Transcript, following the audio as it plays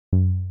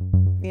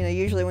You know,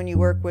 usually when you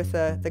work with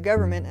the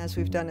government, as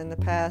we've done in the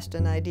past,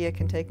 an idea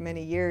can take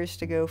many years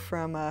to go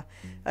from a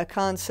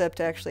concept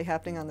to actually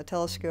happening on the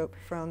telescope.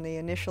 From the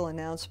initial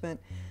announcement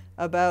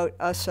about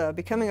us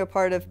becoming a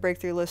part of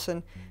Breakthrough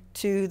Listen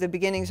to the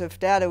beginnings of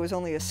data was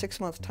only a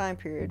 6-month time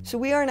period. So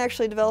we aren't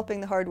actually developing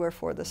the hardware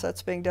for this.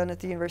 That's being done at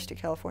the University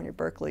of California,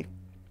 Berkeley.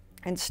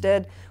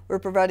 Instead, we're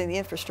providing the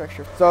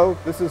infrastructure. So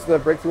this is the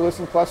Breakthrough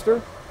Listen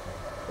cluster.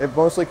 It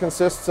mostly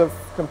consists of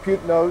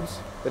compute nodes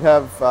that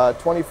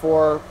have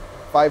 24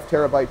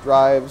 5-terabyte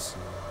drives.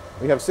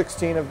 We have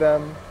 16 of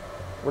them.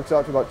 Works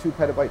out to about 2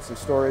 petabytes of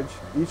storage.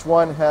 Each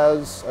one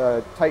has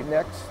a Titan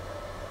X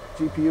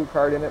GPU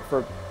card in it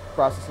for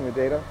processing the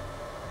data.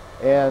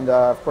 And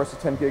of course a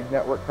 10 gig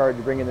network card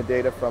to bring in the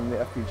data from the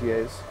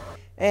FPGAs.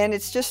 And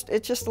it's just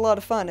a lot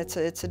of fun. It's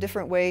a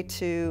different way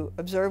to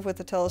observe with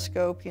the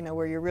telescope, you know,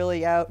 where you're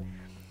really out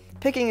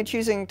picking and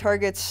choosing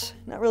targets,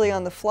 not really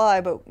on the fly,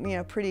 but you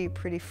know,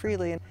 pretty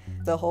freely. And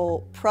the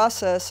whole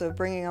process of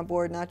bringing on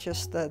board not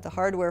just the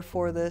hardware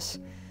for this,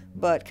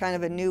 but kind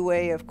of a new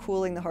way of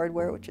cooling the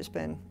hardware, which has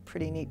been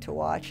pretty neat to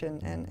watch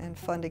and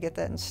fun to get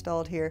that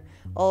installed here.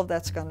 All of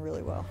that's gone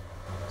really well.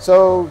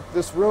 So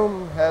this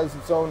room has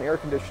its own air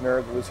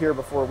conditioner that was here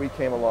before we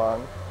came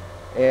along,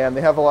 and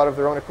they have a lot of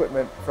their own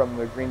equipment from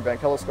the Green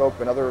Bank telescope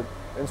and other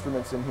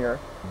instruments in here.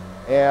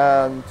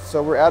 And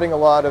so we're adding a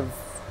lot of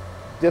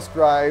disk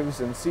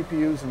drives and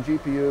CPUs and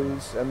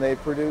GPUs, and they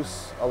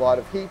produce a lot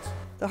of heat.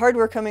 The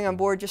hardware coming on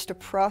board just to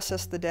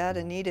process the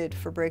data needed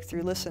for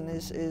Breakthrough Listen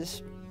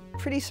is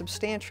pretty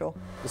substantial.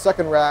 The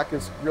second rack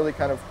is really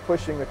kind of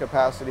pushing the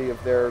capacity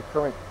of their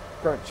current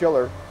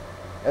chiller.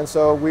 And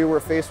so we were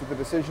faced with the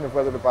decision of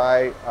whether to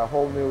buy a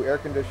whole new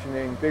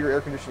bigger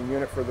air conditioning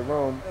unit for the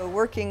room.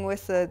 Working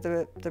with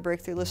the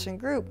Breakthrough Listen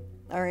group,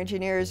 our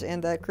engineers in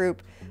that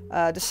group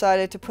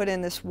decided to put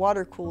in this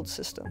water-cooled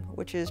system,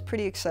 which is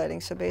pretty exciting.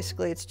 So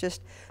basically it's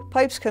just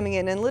pipes coming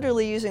in and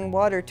literally using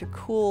water to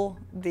cool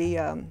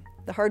the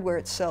hardware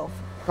itself.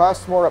 It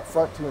costs more up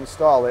front to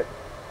install it,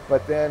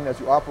 but then as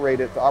you operate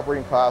it, the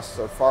operating costs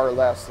are far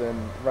less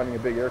than running a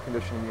big air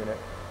conditioning unit.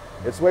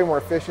 It's way more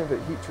efficient at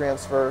heat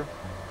transfer,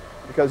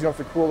 because you don't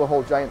have to cool the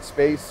whole giant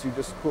space. You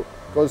just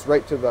goes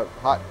right to the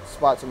hot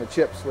spots on the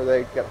chips where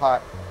they get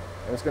hot,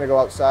 and it's going to go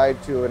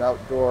outside to an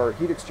outdoor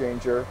heat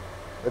exchanger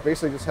that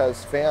basically just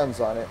has fans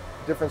on it.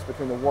 The difference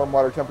between the warm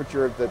water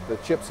temperature that the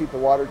chips heat the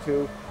water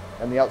to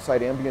and the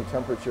outside ambient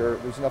temperature,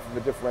 there's enough of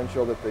a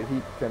differential that the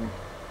heat can,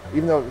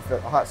 even though it's a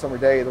hot summer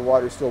day, the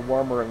water is still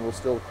warmer and will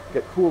still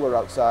get cooler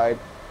outside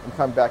and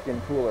come back in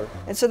cooler.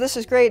 And so this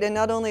is great, and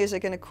not only is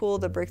it going to cool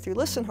the Breakthrough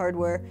Listen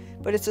hardware,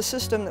 but it's a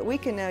system that we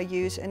can now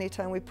use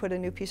anytime we put a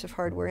new piece of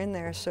hardware in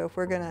there. So if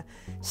we're going to,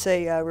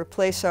 say,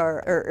 replace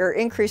or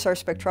increase our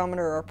spectrometer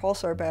or our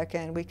pulsar back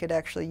end, we could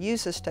actually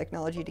use this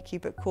technology to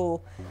keep it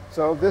cool.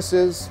 So this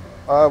is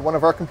one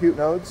of our compute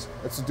nodes.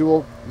 It's a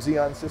dual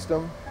Xeon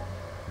system.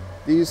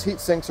 These heat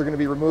sinks are going to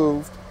be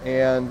removed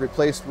and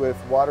replaced with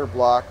water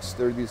blocks.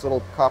 There are these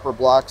little copper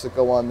blocks that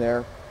go on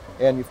there,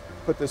 and you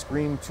put this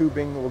green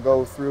tubing that will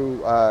go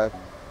through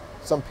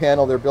some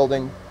panel they're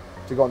building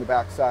to go on the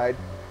back side,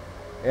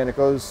 and it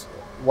goes,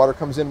 water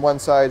comes in one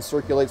side,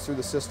 circulates through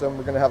the system.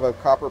 We're going to have a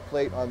copper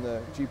plate on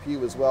the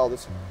GPU as well,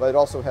 but it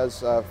also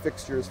has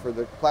fixtures for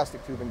the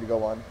plastic tubing to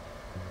go on,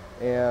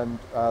 and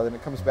then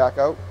it comes back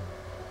out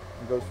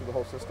and goes through the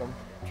whole system.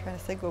 I'm trying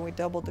to think when we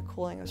doubled the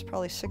cooling, it was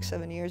probably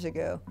 6-7 years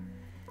ago.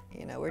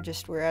 You know,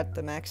 we're at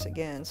the max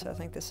again, so I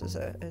think this is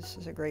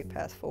a great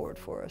path forward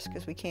for us,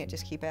 because we can't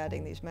just keep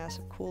adding these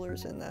massive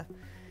coolers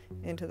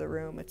into the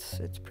room. It's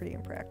pretty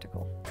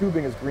impractical.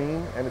 Tubing is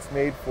green, and it's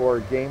made for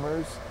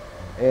gamers,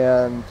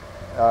 and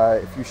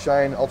if you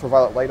shine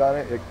ultraviolet light on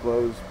it, it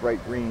glows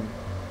bright green.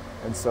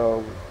 And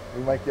so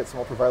we might get some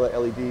ultraviolet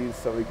LEDs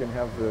so we can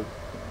have the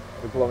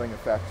glowing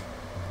effect.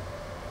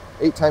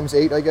 8 times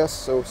 8, I guess,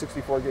 so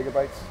 64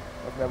 gigabytes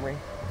of memory.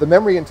 The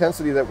memory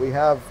intensity that we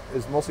have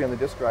is mostly on the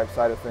disk drive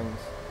side of things.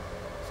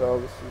 So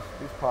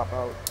these pop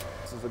out.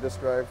 This is a disk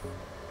drive,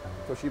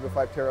 Toshiba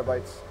 5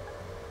 terabytes.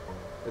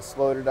 It's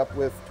loaded up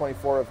with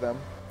 24 of them.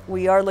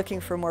 We are looking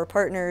for more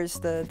partners.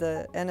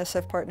 The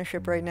NSF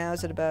partnership right now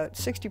is at about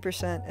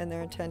 60%, and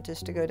their intent is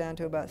to go down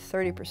to about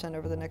 30%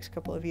 over the next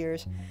couple of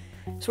years.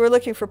 So we're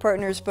looking for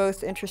partners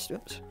both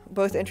interested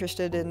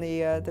in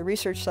the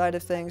research side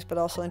of things, but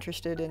also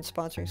interested in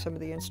sponsoring some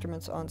of the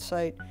instruments on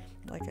site.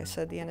 Like I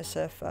said, the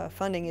NSF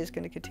funding is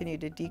going to continue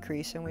to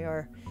decrease, and we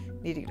are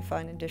needing to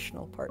find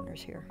additional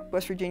partners here.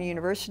 West Virginia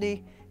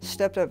University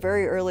stepped up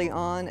very early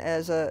on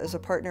as a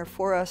partner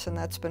for us, and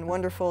that's been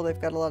wonderful.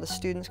 They've got a lot of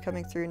students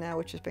coming through now,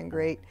 which has been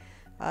great.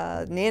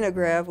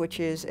 NanoGrav,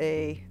 which is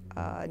a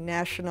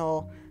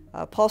national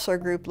pulsar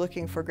group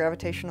looking for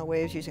gravitational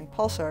waves using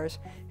pulsars,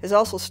 has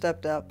also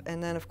stepped up.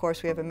 And then of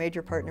course we have a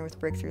major partner with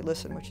Breakthrough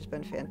Listen, which has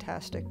been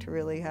fantastic to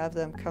really have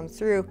them come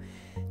through,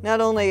 not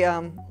only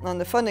on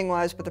the funding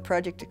wise, but the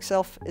project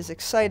itself is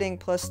exciting,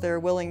 plus their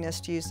willingness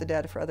to use the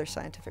data for other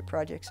scientific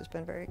projects has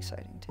been very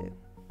exciting too.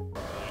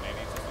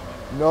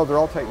 No, they're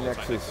all Titan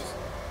X's.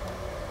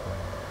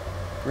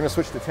 We're going to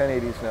switch to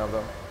 1080s now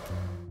though.